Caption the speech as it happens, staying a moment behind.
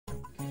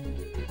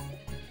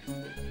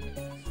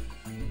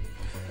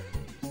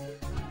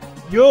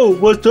Yo,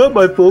 what's up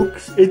my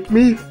folks? It's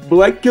me,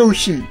 Black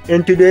Yoshi,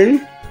 and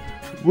today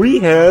we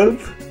have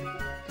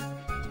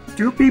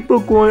two people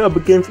going up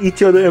against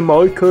each other in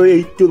Mario Kart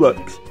 8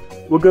 Deluxe.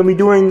 We're gonna be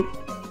doing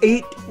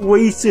 8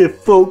 races,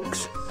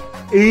 folks.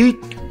 8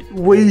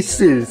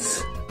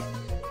 races.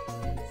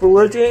 So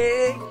let's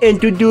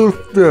introduce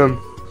them.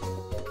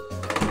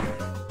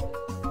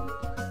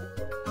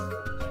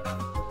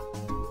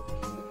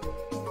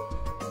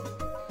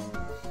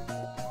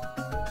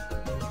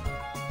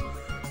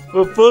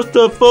 But first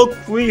up, folks,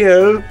 we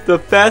have the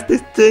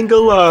fastest thing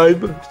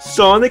alive,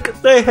 Sonic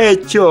the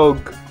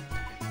Hedgehog.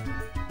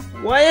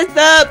 What is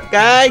up,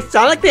 guys?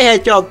 Sonic the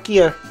Hedgehog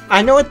here.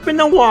 I know it's been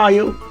a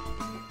while,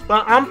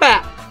 but I'm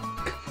back.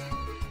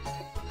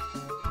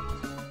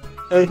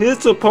 And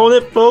his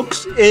opponent,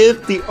 folks,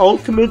 is the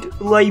ultimate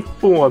life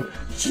form,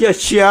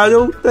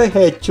 Shadow the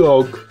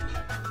Hedgehog.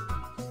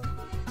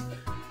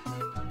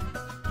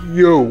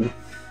 Yo,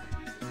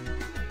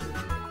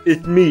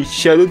 it's me,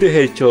 Shadow the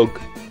Hedgehog,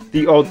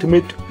 the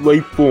ultimate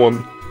life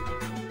form,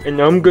 and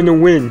I'm gonna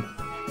win.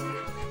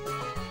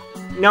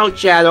 No,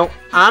 Shadow,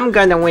 I'm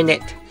gonna win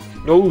it.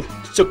 No,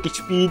 Sucky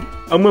Speed,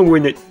 I'm gonna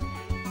win it.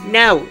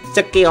 No,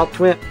 Sucky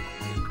Ultimate,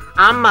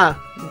 I'm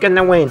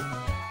gonna win.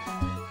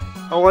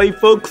 Alright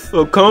folks,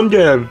 so calm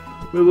down.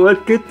 But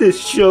let's get this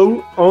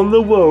show on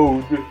the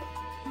road.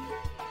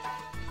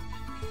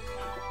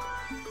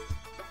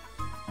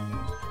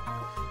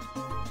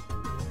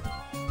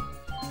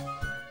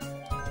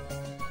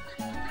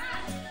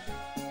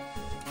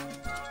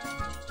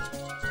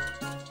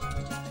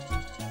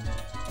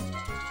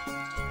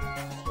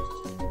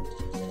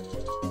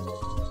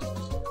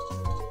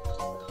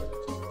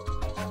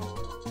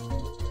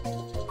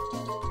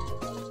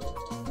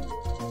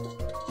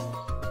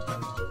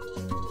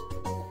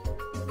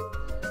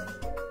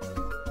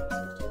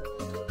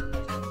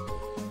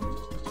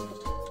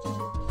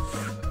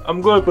 I'm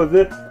going for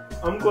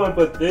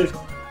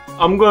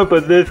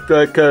this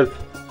guy because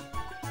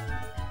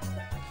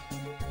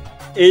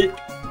it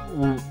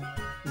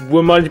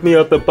reminds me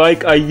of the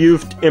bike I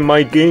used in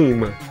my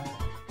game.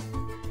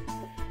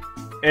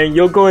 And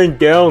you're going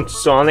down,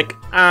 Sonic.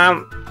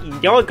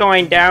 You're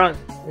going down,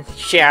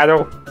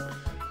 Shadow.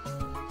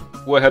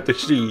 We'll have to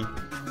see.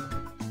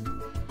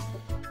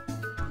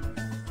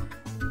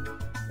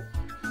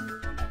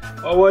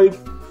 Alright,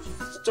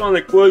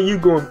 Sonic, what are you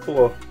going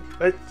for?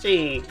 Let's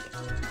see.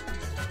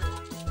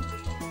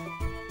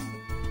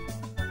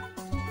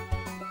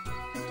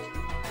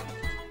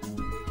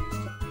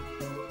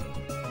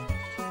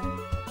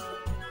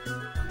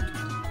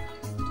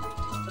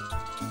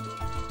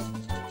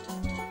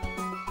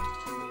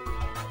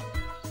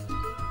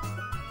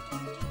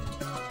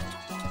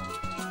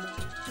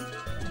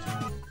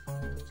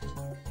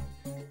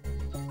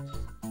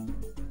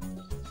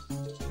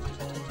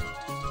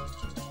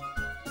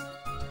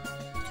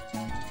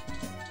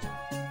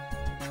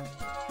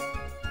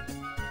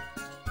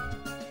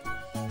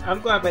 I'm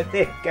going with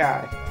this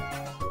guy.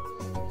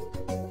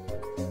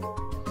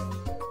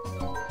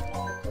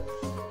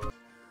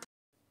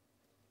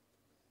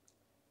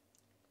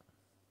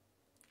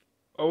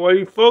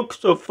 Alrighty folks,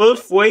 the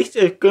first race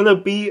is gonna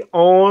be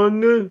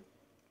on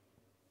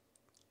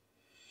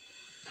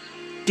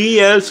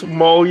DS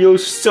Mario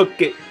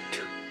Circuit.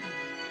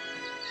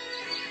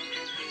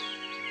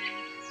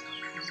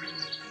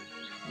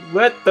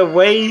 Let the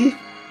race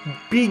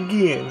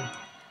begin.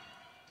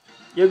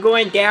 You're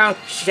going down,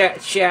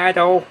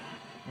 Shadow.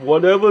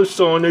 Whatever,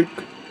 Sonic.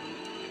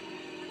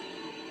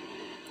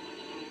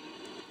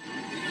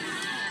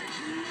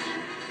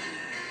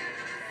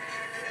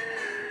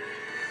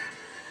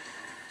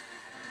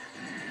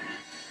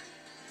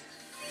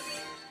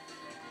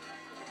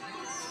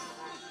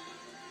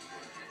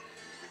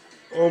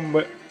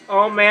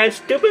 Oh man,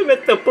 stupid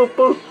Mr. Poo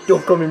Poo.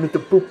 Don't call me Mr.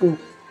 Poo Poo.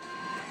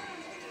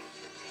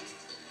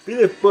 Be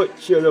the foot,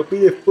 Shadow, be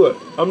the foot.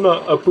 I'm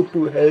not a poo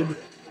poo head.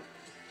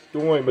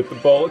 Don't worry about the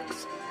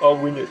bollocks. I'll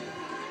win it.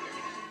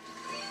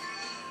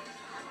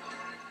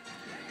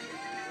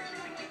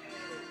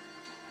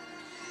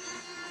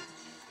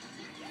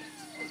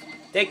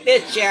 Take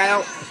this,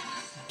 Shadow.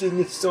 Dang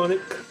it,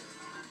 Sonic.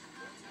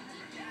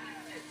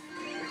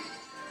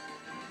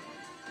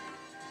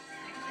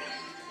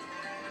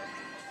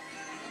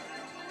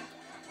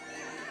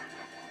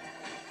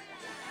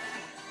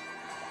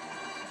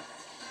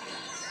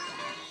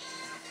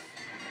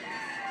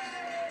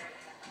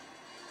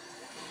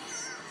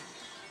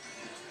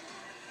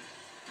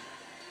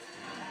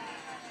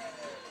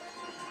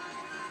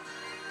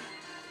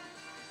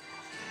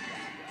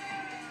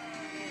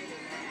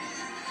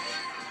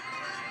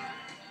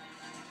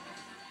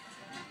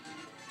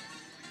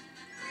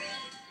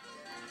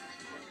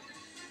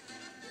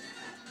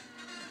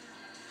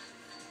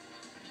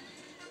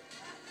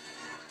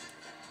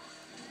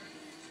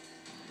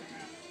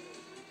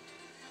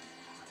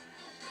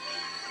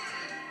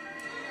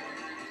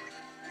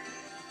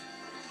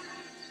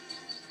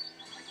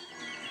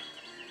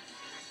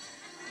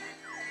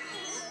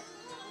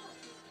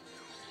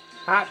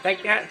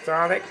 Take that,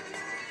 Sonic.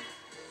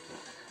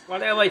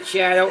 Whatever,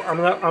 Shadow, I'm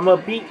gonna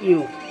beat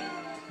you.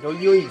 No,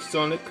 you ain't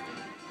Sonic.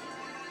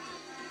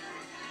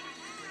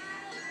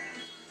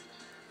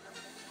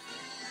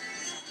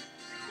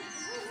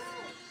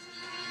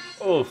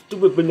 Oh,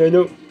 stupid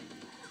banana.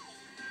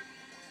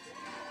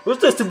 Who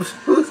said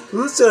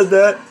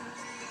that?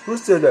 Who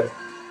said that?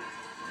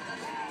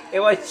 It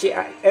was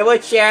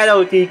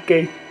Shadow,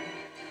 DK.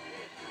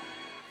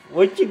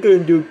 What you gonna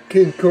do,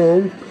 King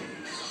Kong?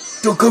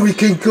 Don't call me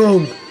King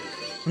Kong!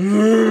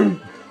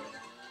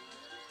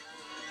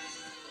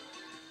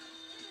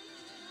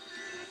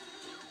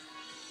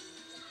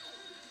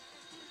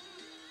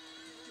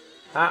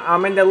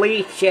 I'm in the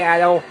lead,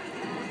 Shadow.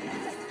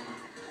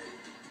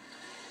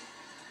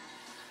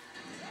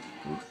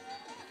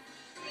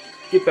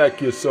 Get back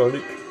here,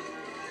 Sonic.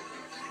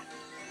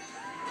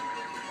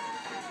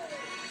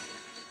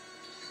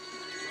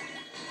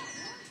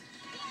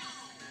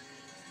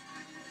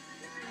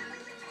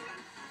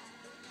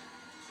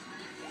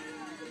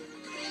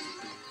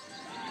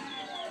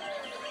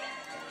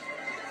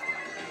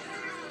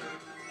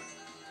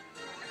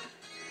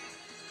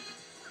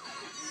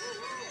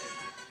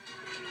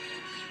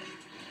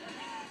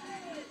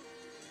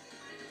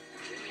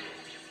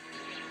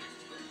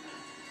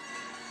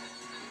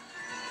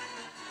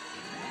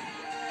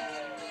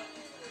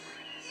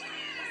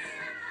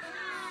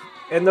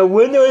 And the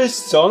winner is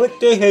Sonic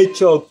the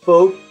Hedgehog,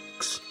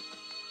 folks.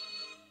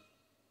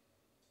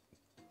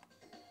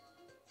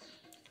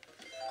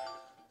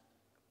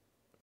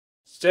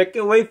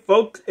 Second way,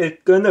 folks, is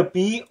gonna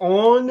be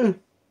on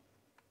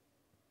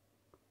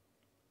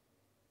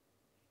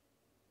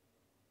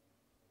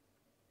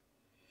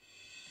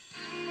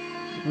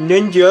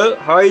Ninja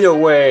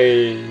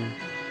Hideaway.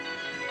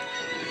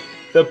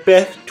 The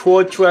best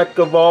tour track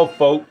of all,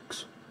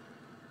 folks.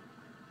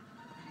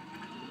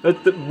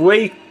 Let the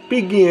race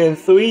begin.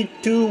 3,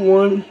 2,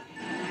 1,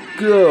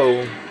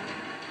 go.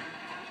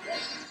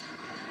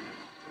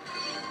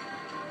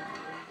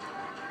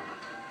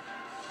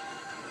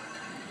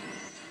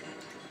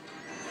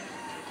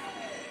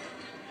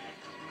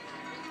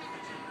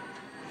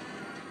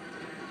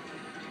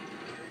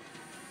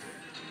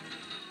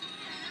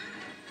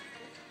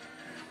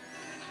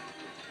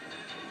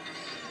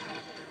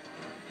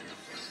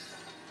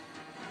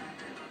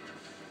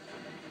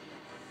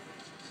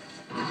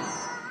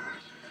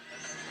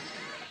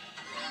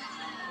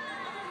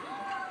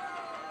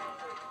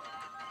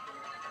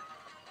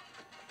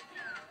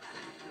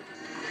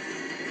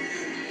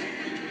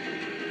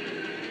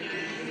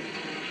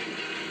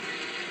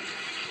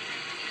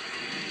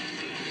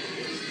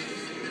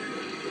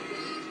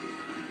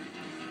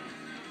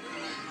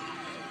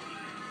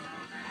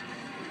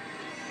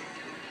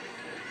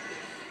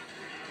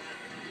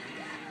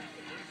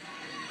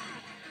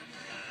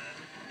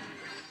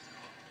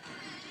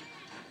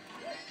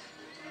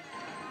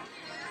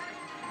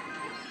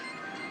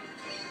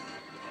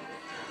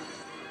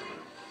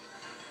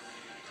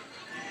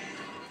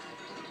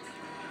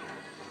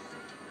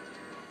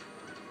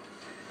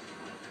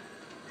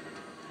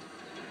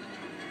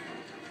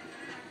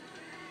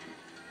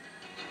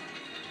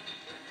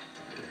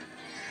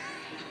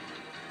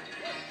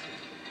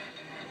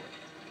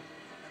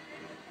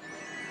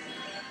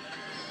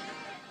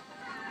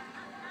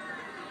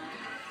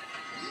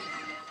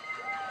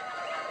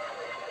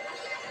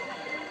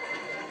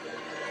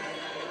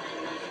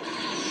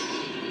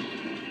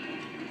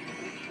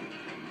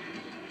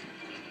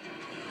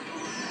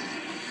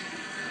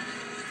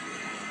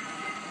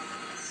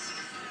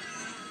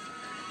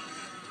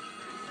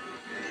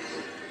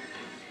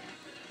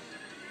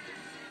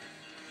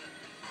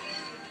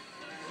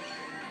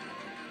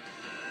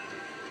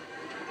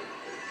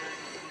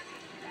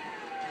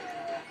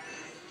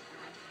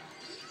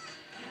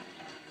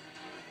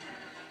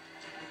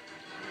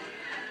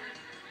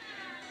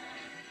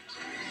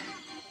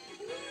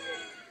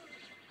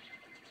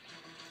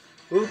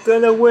 Who's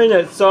gonna win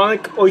it,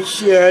 Sonic or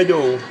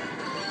Shadow?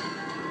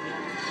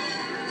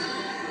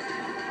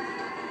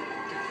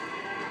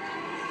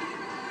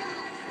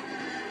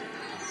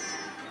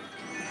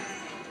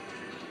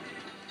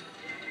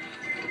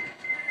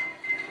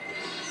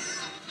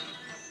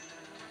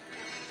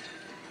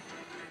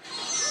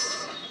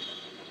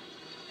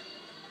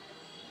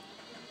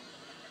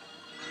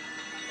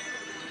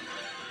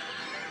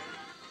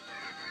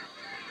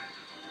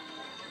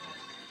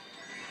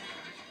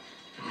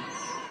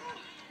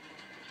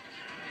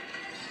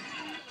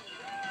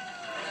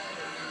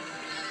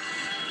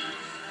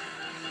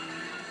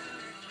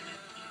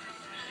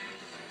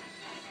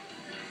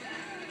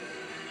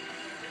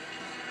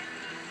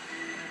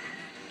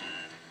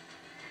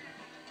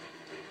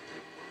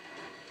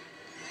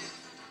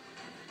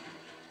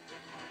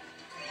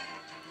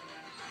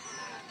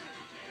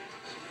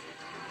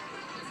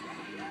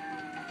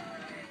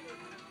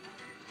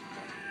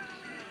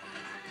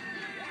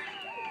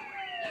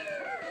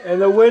 And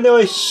the winner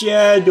is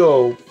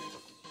Shadow.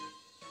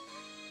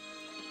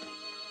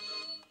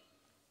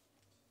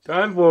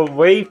 Time for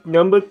wave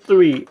number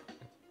 3.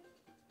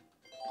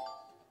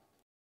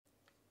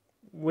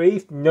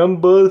 Wave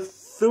number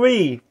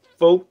 3,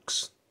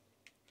 folks.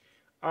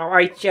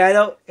 Alright,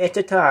 Shadow, it's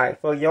a tie,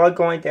 so you're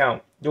going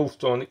down. No,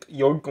 Sonic,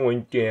 you're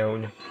going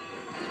down.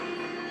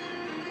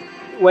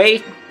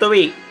 Wave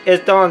 3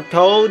 is on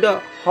Toad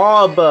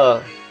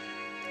Harbor.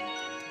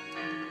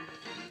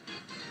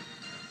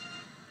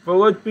 So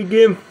let's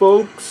begin,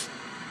 folks.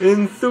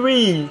 In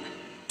 3,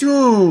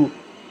 2,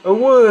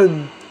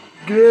 1,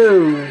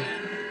 go.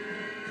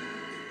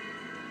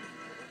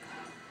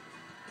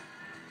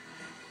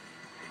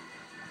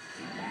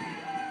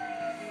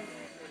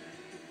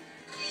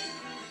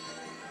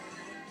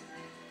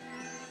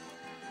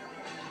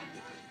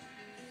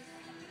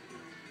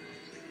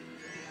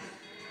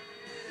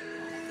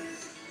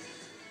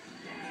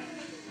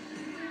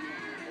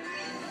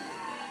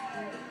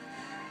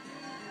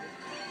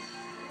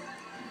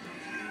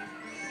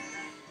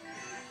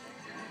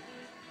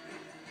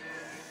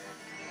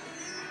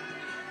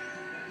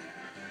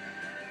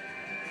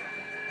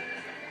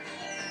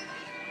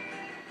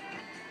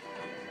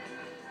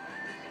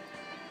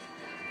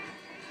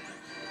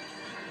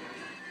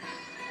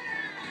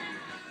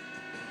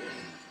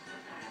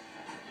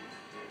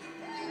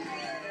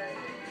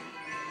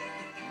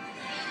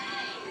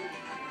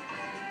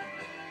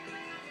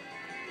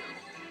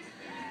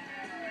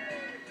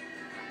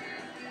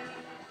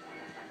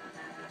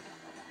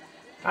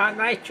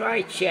 Nice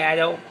try,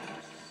 Shadow.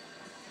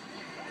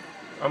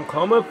 I'm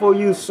coming for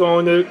you,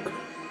 Sonic.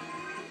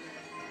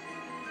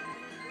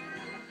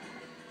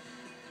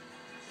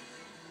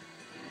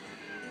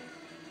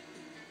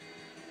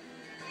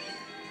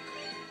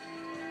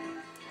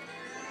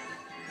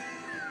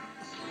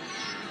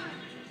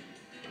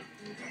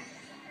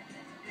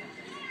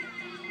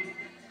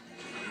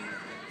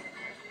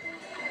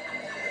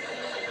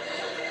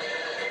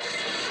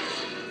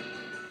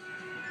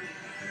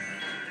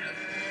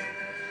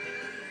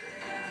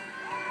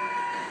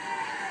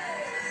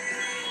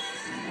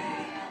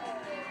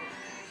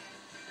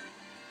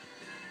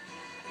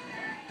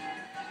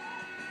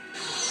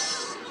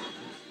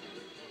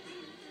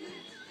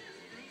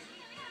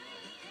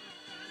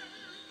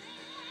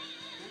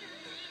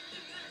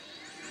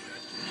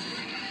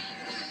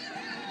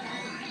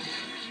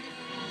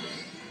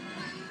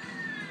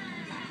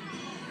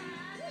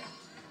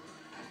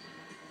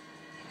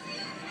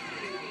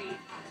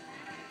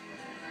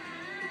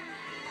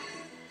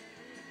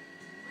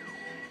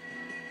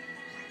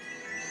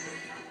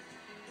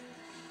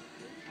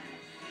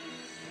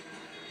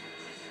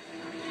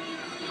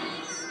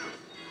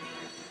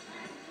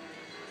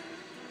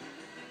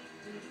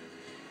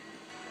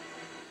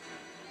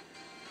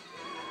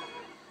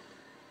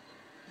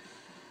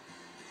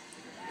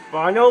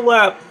 Final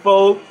lap,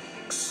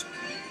 folks.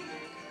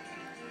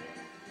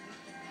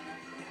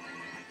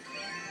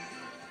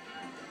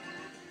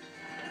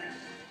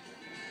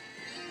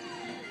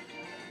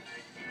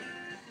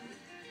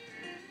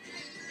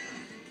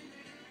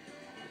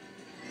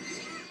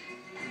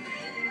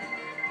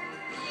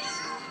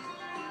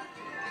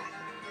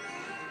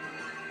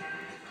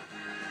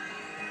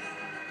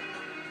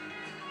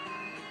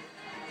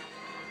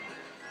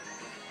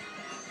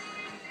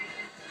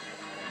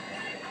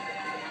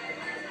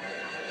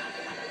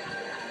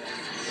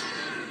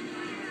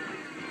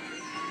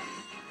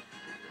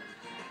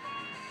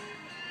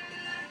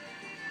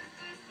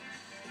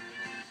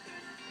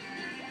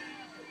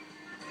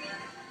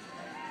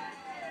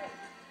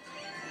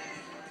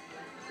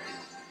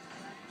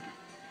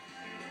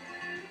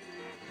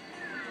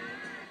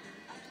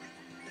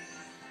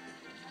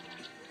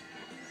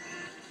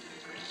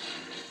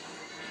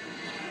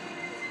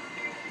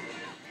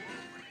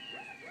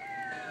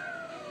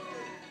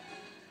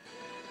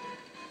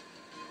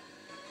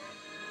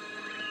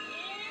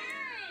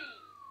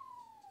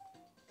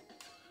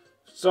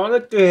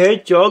 Sonic the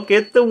Hedgehog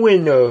get the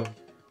winner.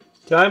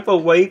 Time for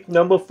wave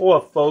number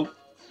 4,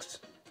 folks.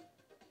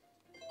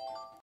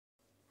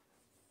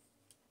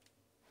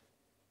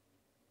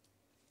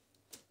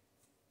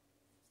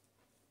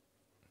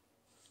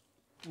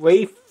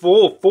 Wave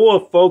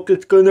 4, folks,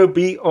 it's gonna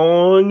be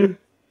on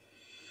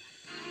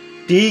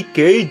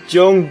DK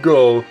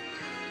Jungle.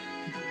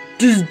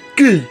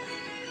 DK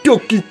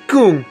Donkey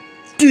Kong.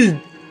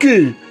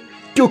 DK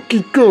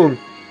Donkey Kong.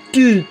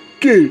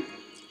 DK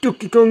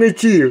Donkey Kong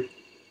is here.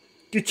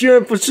 You're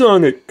cheering for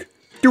Sonic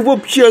to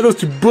whoop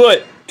Shadow's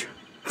butt.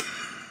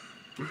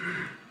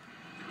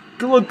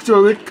 Good luck,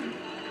 Sonic.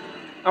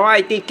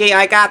 Alright, DK,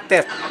 I got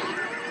this.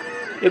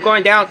 You're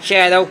going down,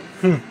 Shadow.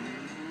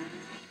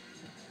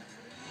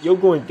 You're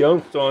going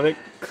down, Sonic.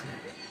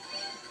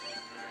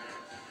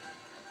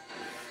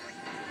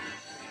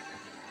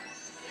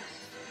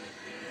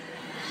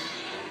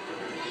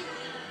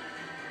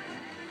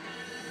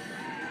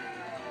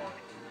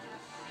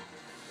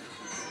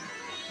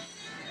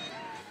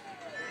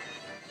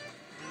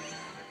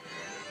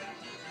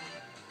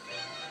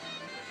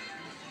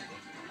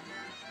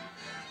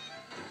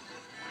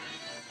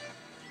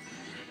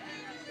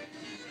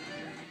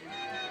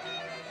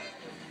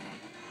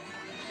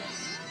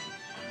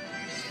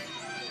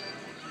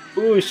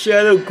 Ooh,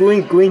 Shadow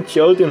Green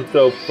showed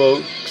himself,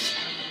 folks.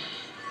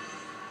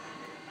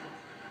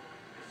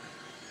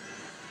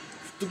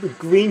 Stupid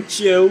green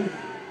show.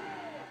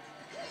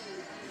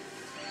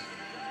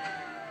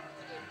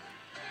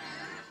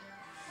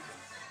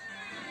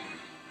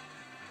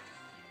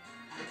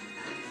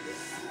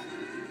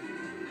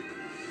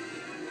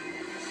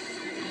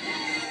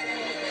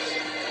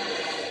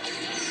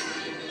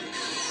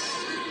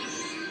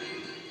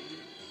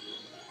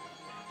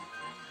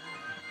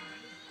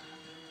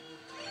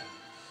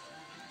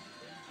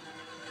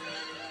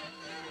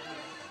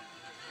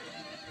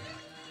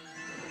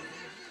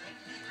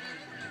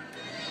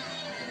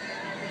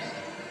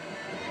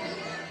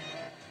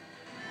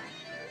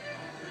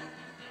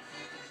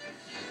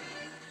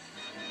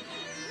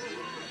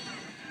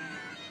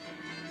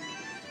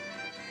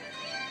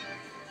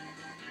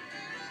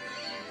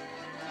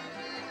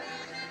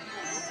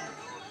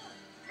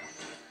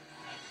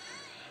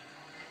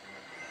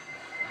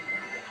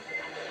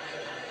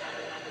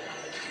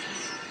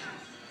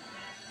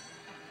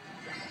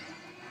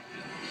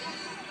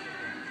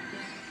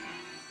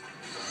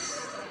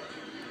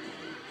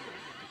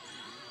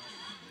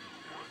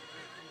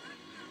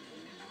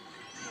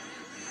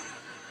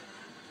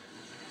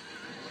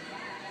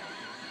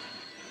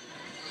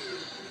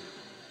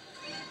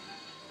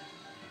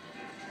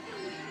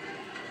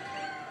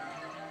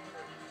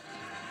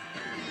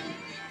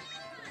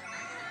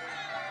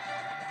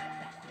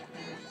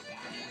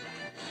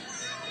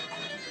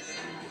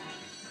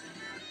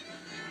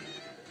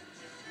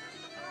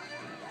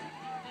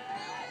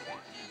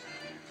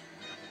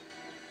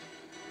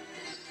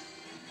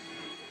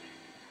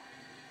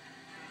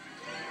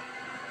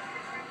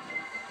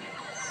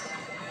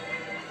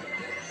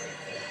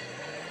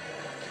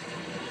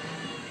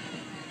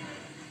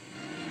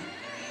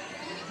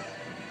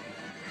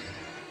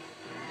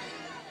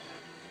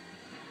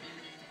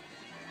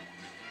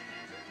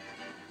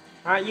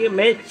 You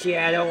missed,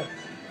 Shadow.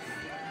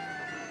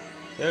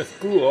 Yeah,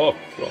 screw off,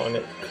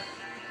 Sonic.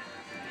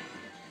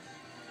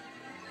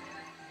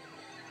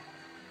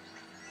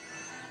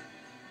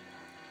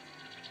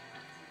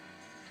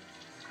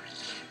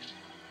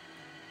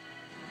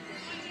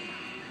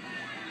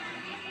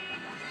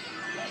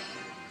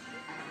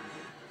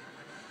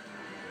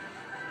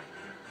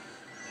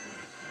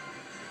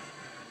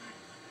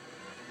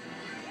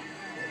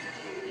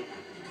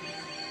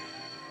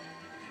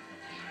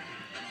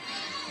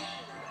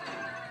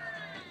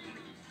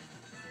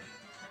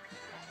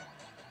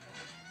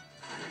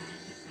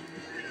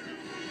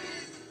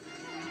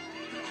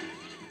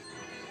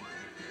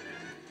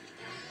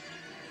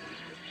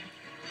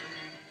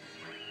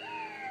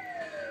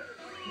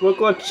 Look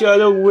like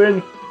Shadow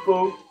win,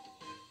 folks.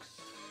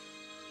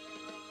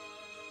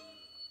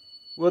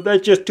 Well,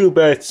 that's just too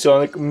bad,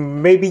 Sonic.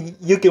 Maybe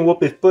you can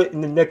whoop his foot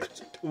in the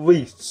next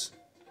race.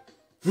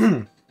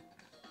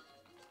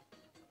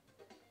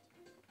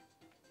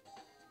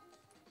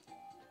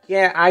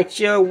 Yeah, I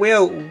sure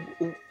will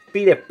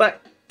beat a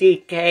butt,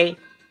 DK.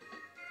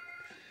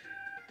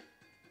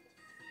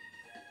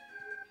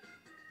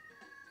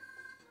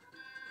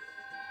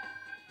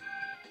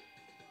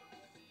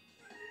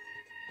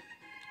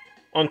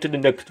 On to the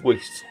next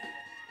race.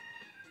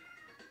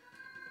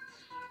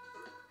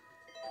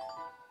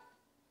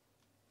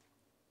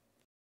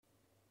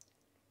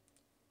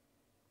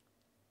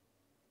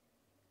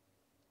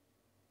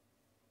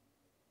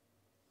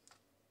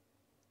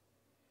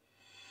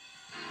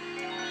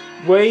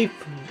 Wave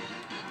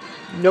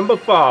number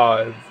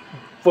 5,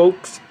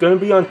 folks, gonna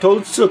be on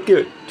Toad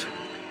Circuit.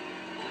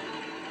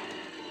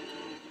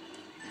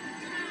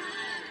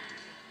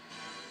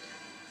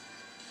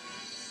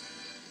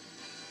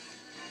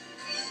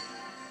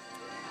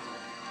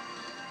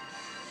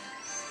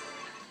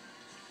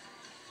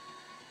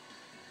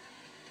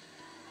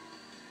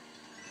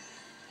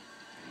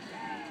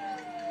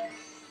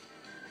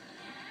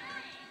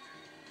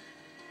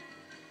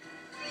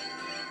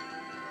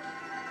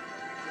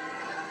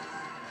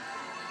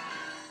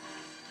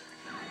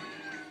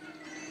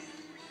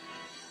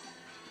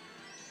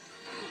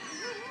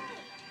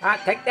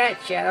 Take that,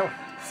 Shadow.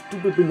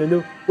 Stupid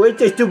banana. Where's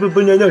that stupid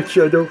banana,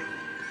 Shadow?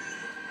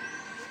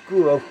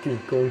 Screw off, King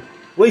Kong.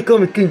 Wake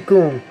up, King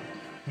Kong.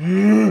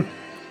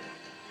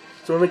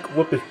 Sonic,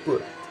 whoop his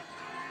foot.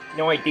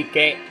 No,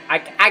 DK.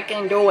 I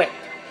can do it.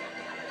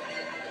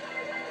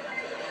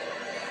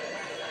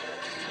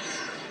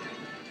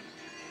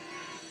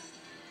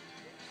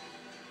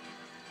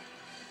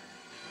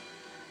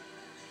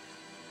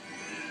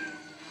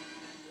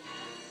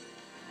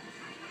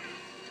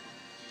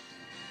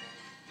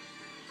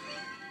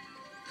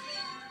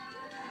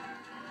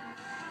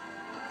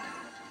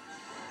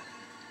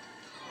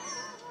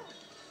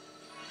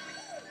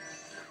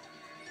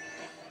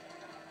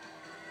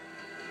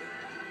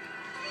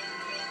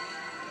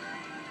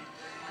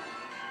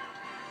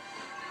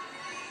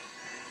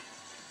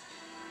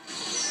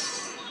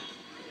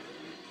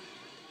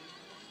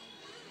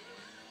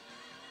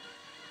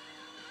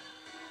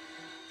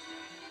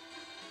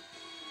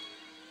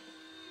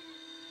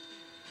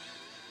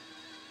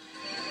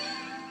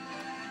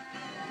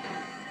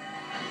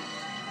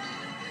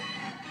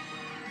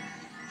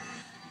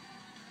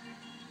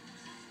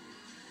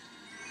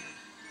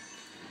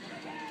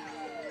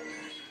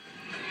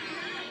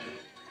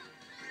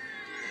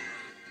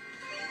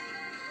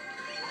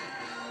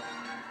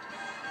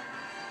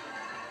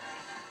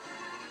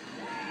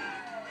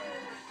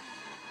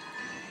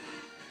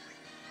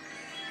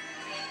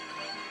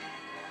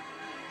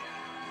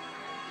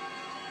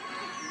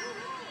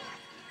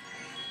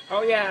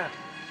 Oh yeah,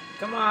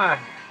 come on.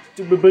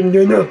 Stupid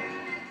banana.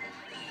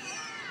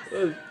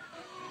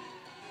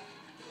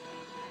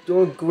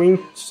 Don't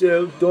green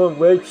shell, don't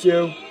red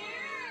shell.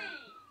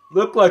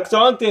 Look like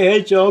Sonic the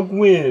Hedgehog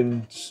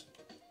wins.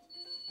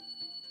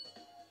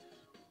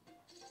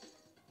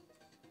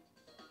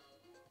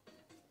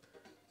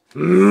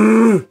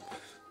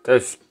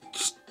 That's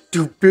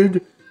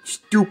stupid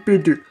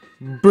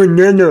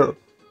banana.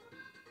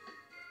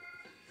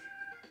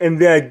 And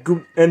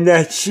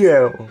that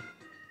shell.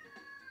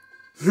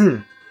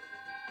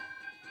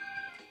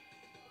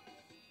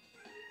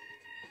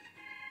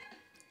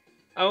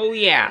 Oh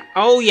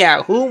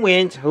yeah, who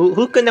wins?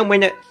 Who gonna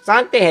win it?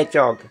 Sonic the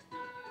Hedgehog.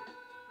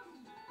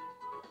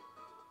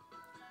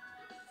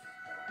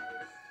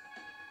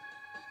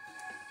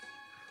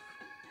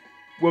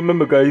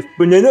 Remember guys,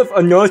 bananas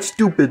are not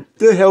stupid.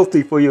 They're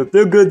healthy for you.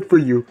 They're good for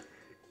you.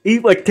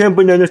 Eat like 10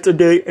 bananas a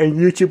day and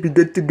you should be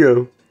good to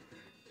go.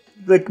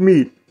 Like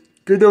me.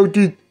 Good old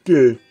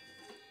DK.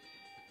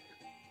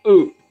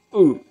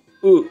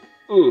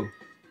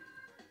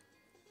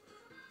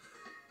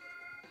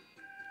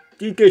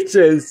 DK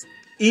says,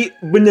 eat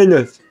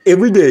bananas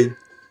every day.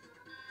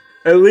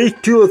 At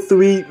least 2 or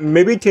 3,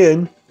 maybe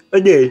 10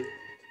 a day.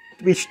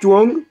 To be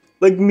strong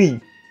like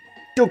me.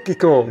 Donkey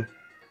Kong.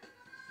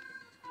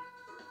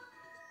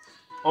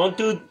 On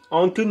to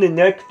the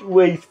next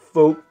race,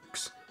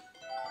 folks.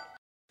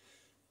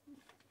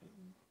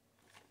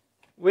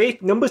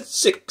 Wave number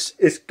 6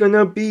 is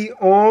gonna be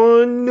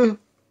on,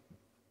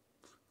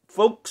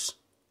 folks.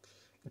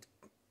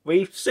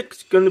 Wave 6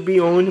 is gonna be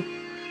on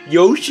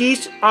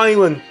Yoshi's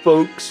Island,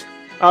 folks.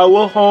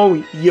 Our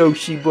home,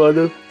 Yoshi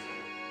brother.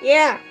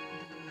 Yeah.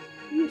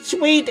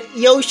 Sweet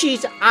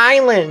Yoshi's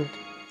Island.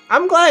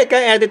 I'm glad it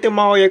got added to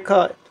Mario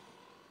Kart.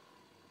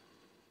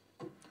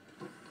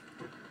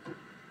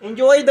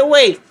 Enjoy the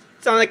wave,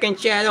 Sonic and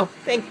Shadow.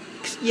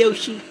 Thanks,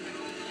 Yoshi.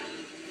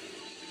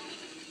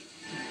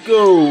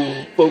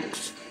 Go,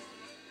 folks.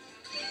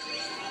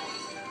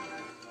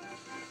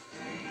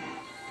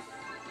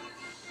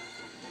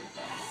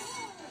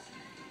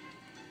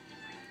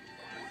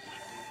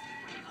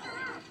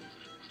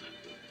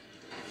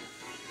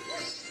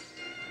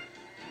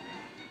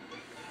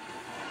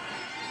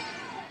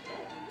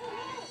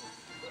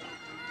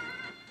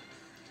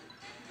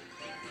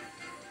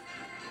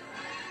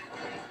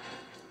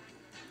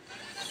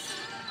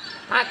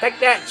 I take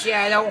that,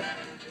 Shadow.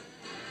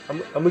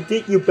 I'm gonna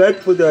get you back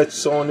for that,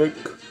 Sonic.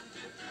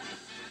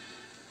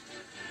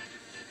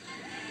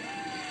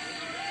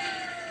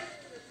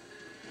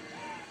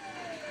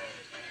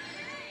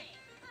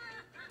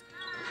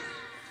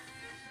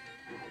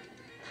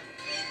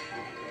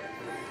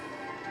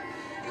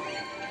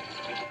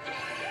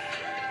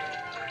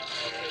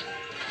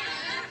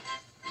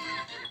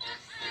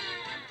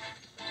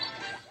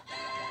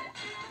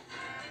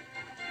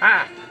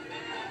 Ah.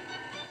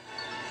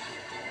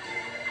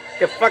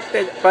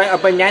 Deflected by a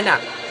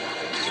banana.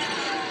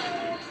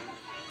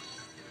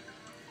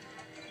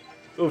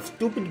 Those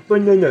stupid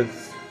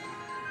bananas.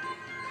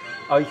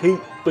 I hate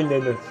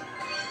bananas.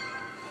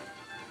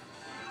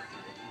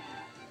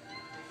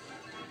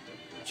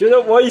 Shut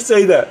up, why you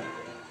say that?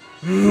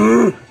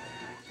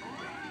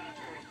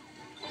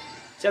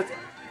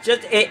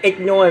 Just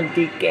ignore him,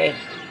 DK.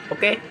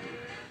 Okay?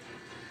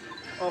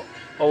 Oh,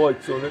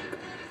 alright, Sonic.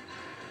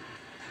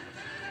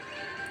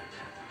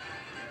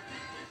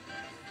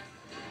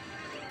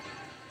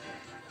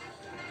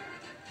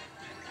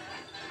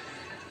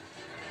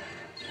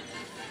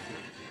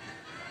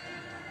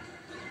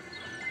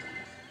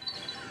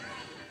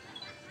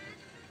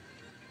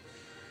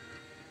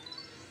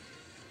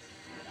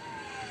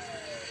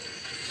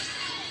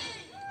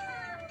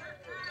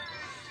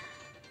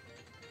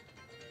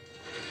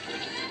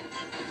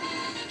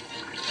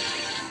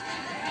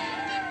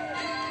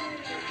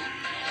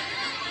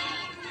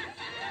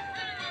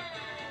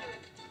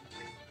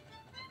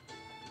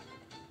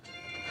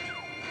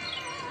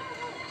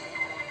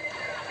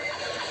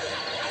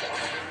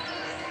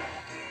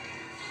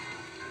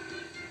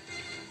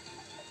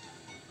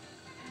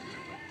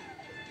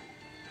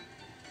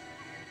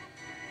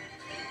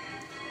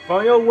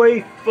 Final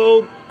wave,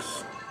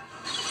 folks.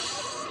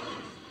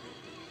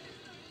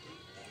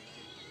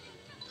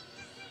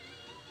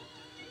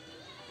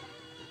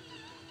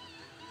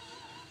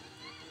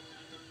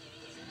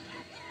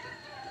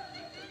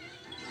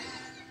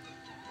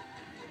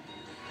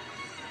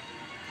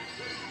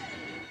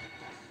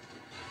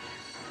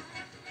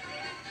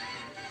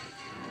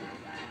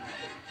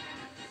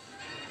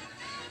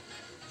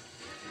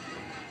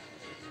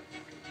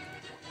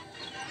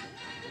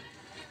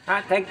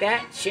 I take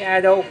that,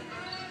 Shadow.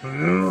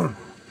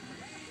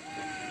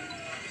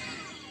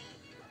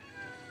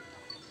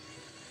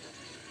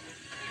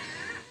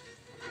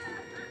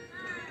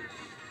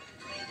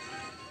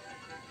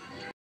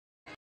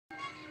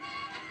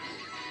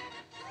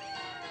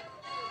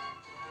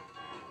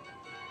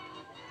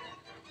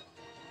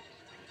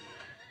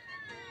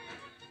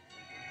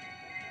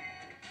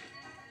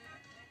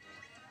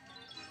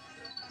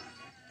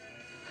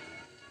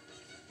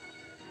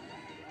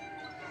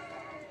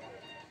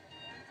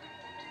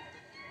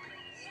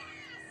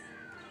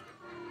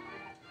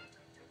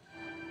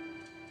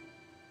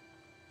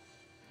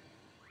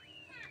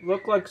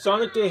 Look like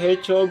Sonic the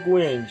Hedgehog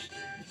wins.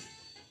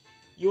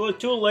 You are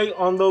too late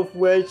on the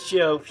red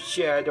shelf,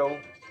 Shadow.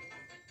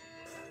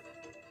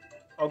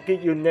 I'll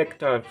get you next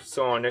time,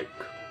 Sonic.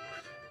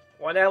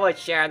 Whatever,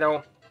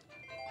 Shadow.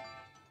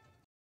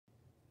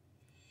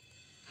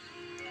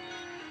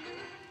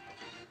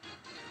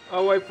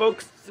 Alright,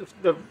 folks,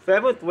 the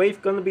 7th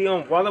wave gonna be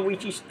on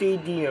Waluigi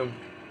Stadium.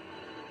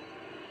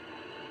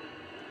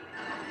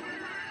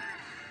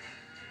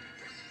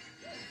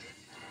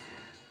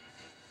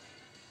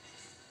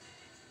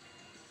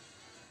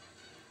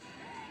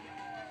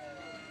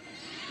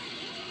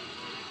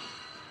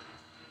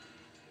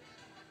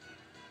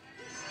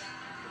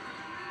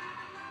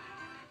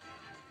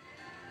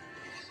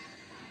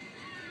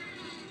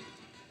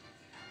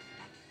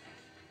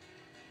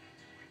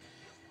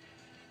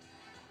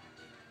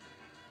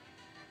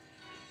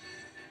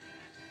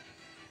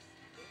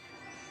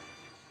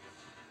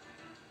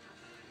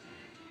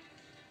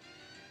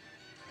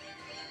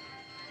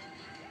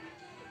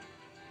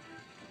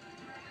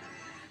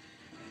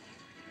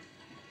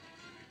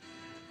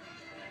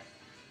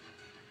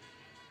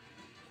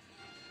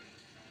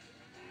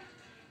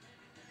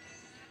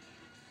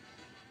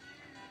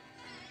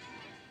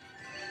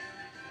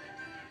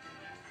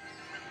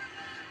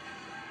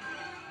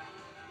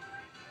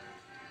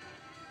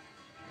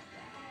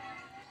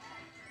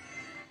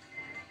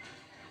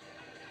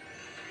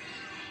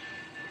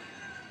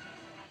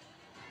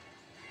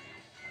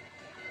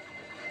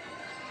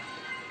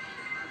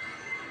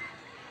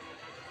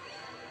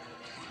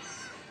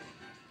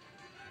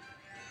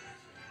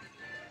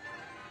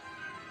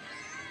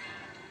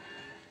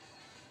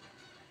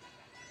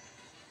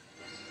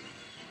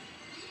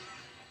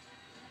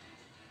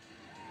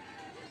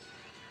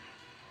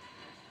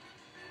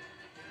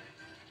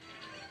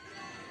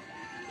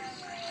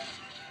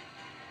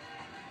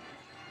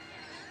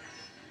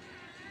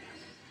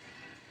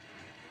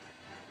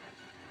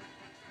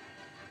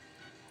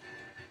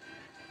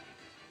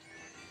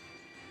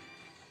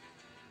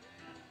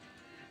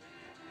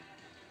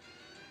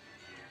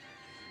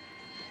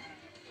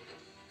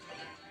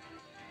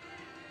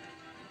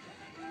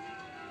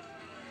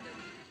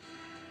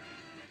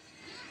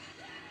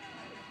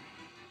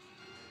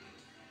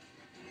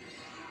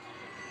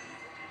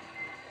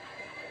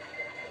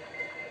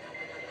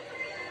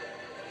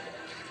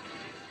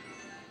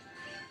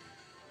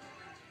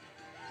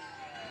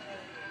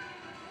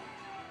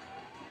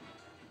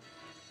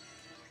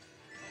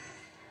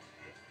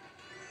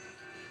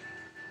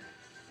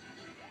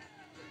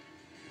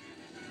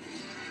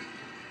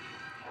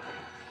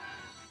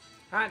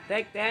 I'll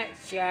take that,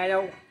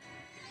 Shadow.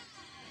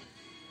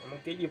 I'm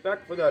gonna get you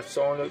back for that,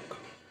 Sonic.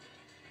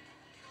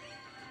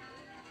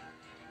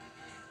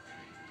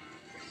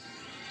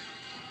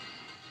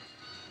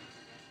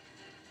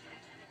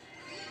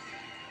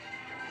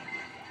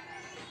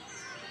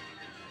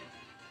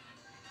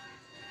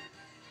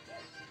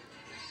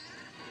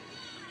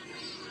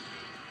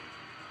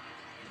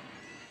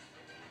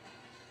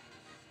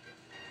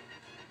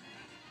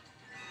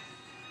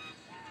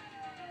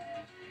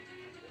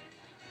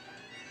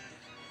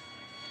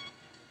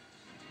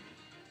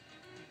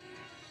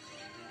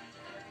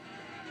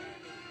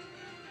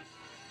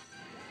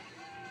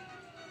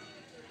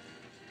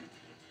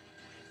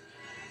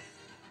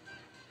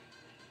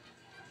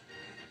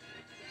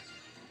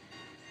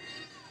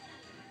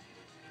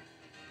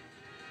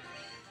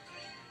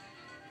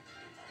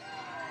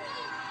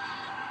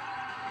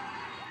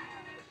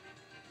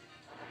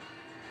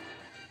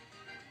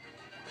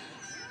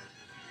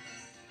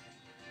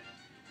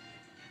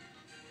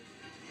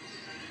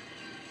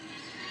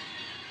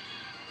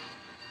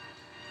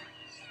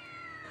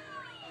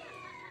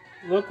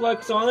 Look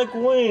like Sonic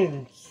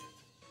wins.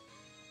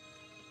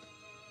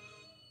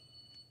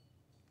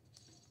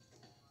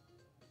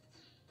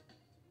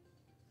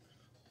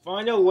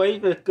 Final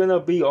wave is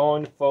gonna be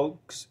on,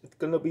 folks. It's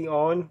gonna be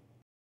on.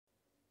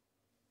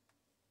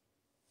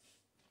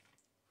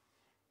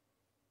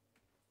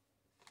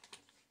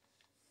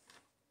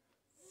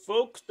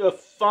 Folks, the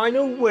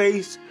final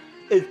race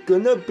is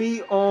gonna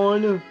be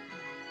on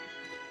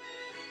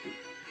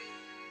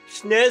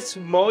SNES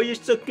Mario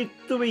Circuit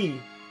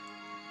 3.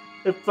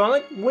 If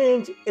Sonic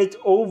wins, it's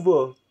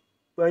over.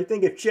 But I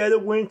think if Shadow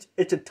wins,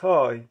 it's a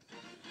tie.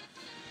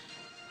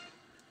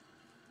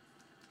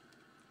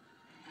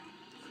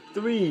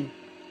 3,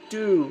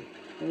 2,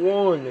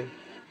 1,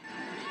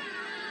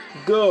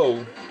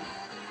 go.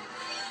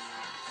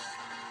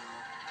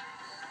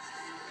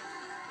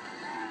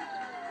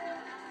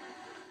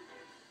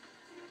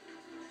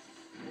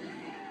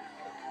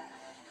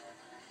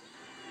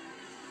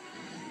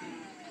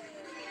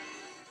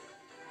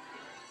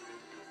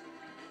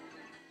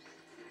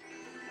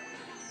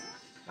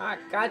 I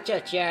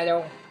gotcha,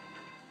 Shadow.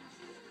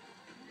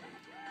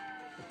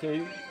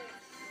 Okay,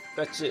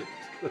 that's it.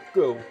 Let's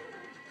go.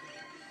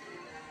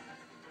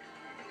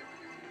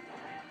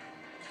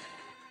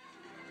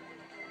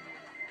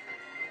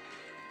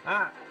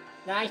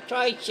 Nice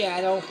try,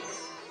 Shadow.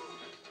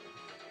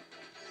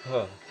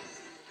 Huh.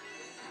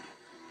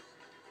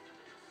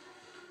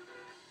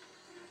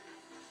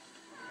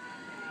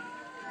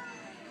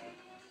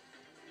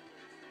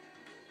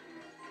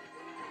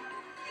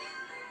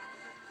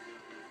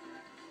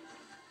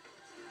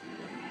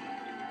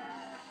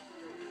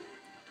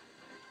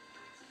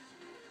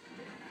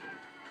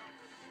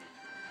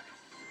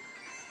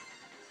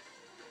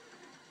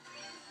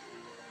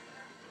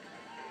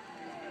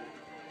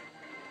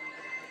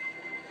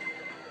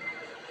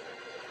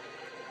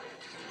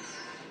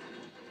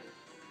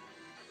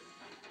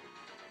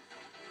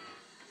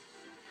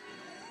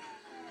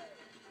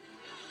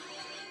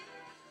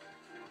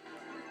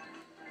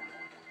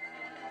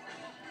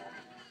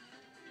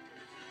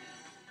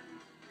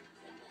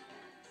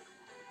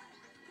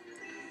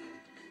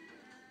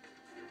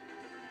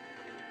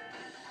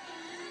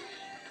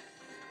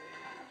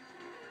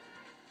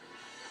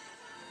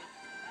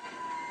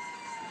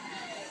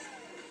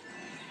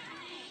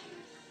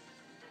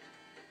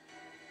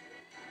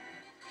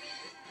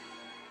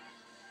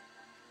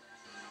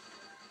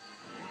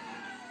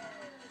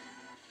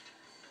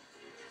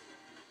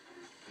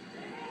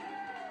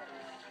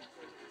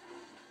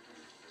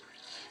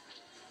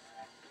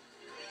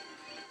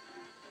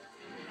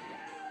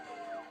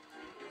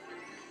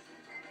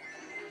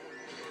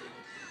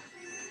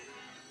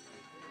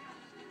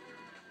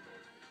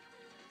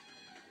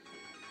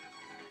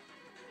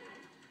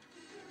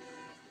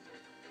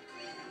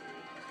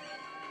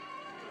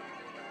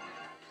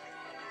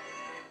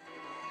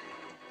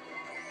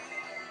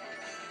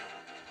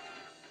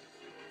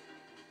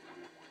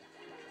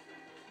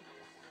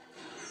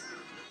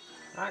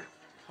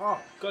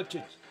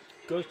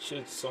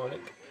 Gotcha,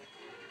 Sonic.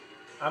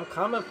 I'm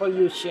coming for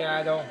you,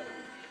 Shadow.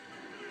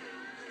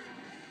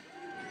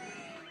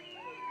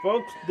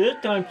 Folks, this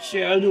time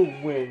Shadow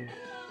wins.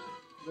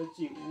 Let's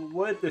see,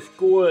 what the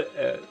score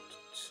at?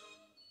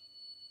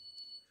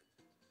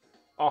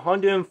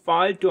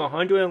 105 to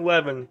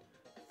 111.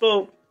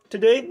 So,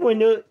 today's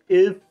winner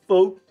is,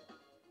 folks,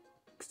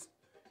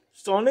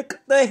 Sonic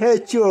the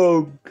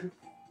Hedgehog.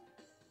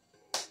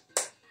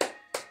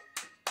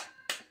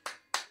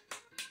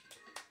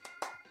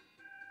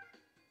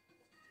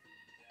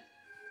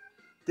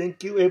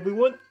 Thank you,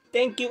 everyone.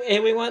 Thank you,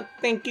 everyone.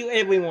 Thank you,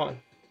 everyone.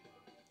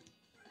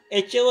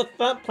 It sure was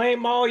fun playing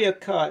Mario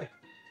Kart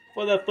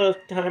for the first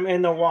time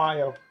in a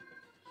while.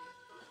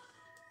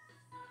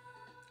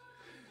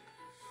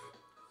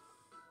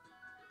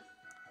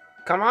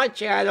 Come on,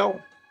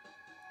 Shadow.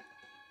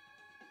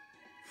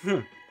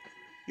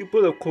 You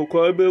put up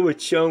quite a bit of a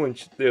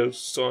challenge there,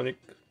 Sonic.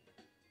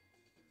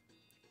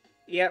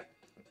 Yep,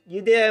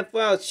 you did it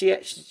well,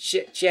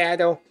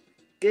 Shadow.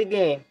 Good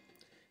game.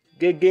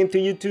 Good game to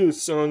you too,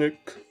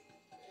 Sonic.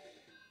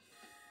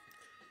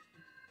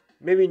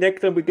 Maybe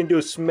next time we can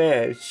do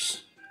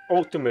Smash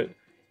Ultimate.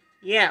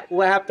 Yeah,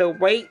 we'll have to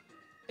wait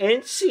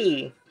and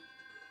see.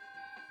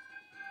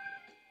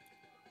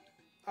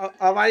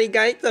 Alrighty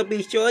guys, so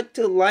be sure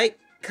to like,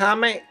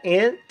 comment,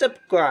 and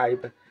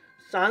subscribe.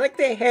 Sonic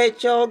the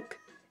Hedgehog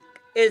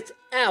is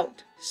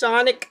out.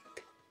 Sonic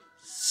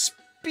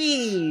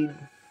Speed.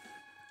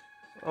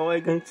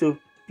 Alright guys, so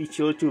be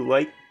sure to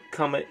like,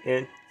 comment,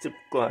 and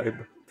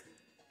subscribe.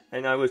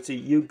 And I will see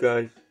you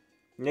guys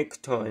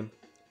next time.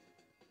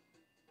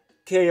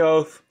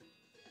 Chaos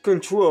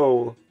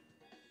Control.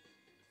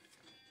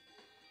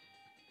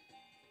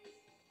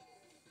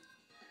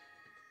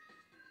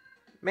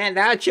 Man,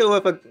 that sure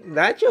was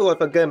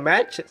a good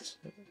match.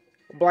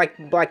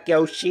 Black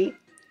Yoshi.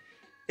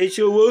 It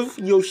sure was,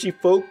 Yoshi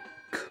folk.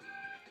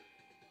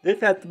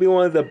 This has to be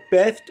one of the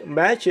best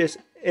matches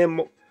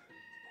in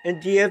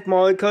GF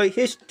Mario Kart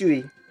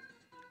history.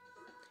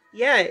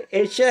 Yeah,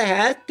 it sure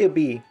has to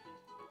be.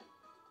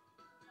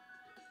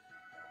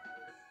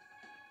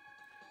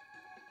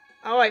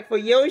 Alright, for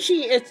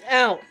Yoshi, it's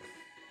out.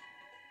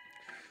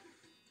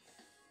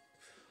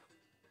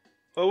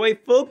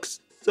 Alright folks,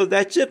 so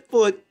that's it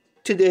for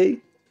today.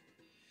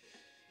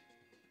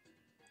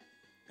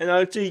 And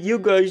I'll see you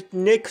guys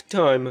next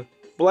time.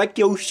 Black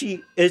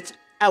Yoshi is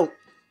out.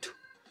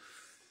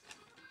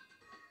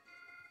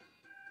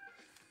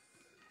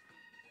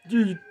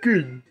 This is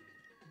good.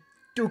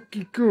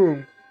 Donkey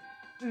Kong.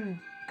 This is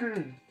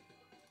good.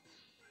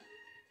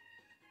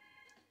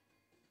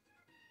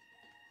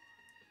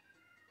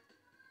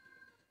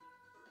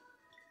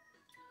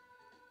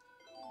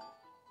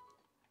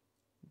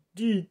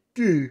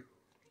 DD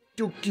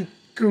Donkey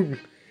Kong,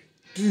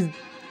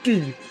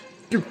 DD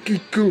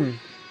Donkey Kong,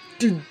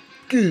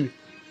 DD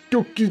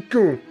Donkey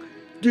Kong,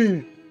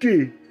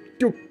 DD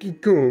Donkey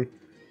Kong,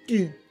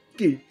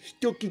 DD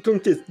Donkey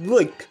Kong says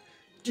like,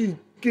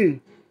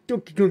 DD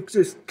Donkey Kong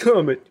says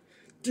comment,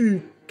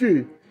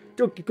 DD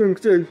Donkey Kong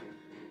says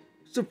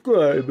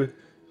subscribe,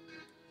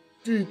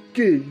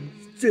 DD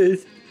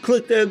says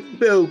click that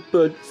bell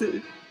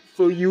button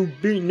so you'll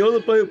be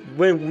notified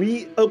when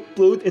we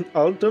upload an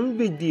awesome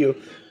video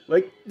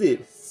like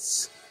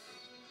this.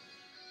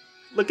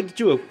 Look at the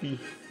trophy.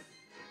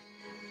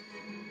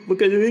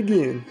 Look at it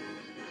again.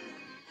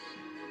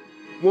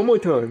 One more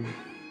time.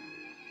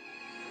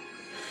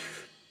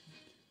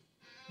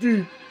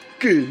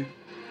 DK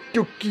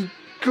Donkey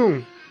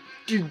Kong.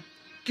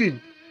 DK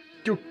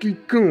Donkey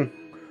Kong.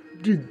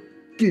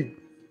 DK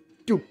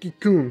Donkey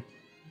Kong.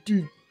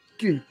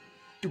 DK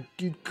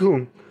Donkey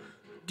Kong.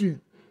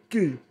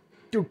 DK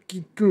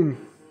Donkey Kong,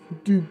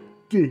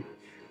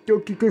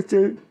 Donkey Kong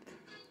said,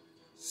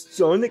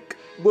 Sonic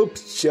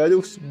whoops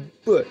Shadow's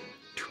butt.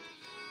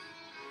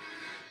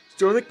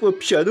 Sonic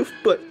whoops Shadow's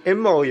butt in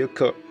Mario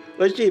Kart.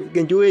 Let's see if we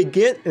can do it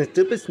again in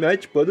Super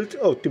Smash Bros.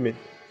 Ultimate.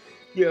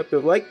 You have to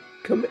like,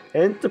 comment,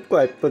 and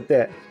subscribe for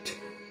that.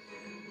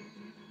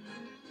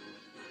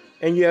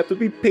 And you have to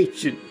be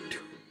patient.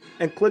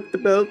 And click the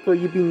bell so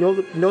you'll be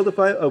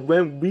notified of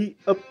when we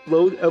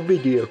upload a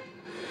video.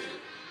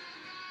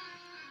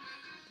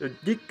 So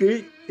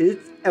DK is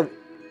out.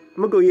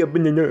 I'm gonna go eat a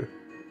banana.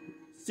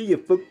 See ya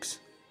folks.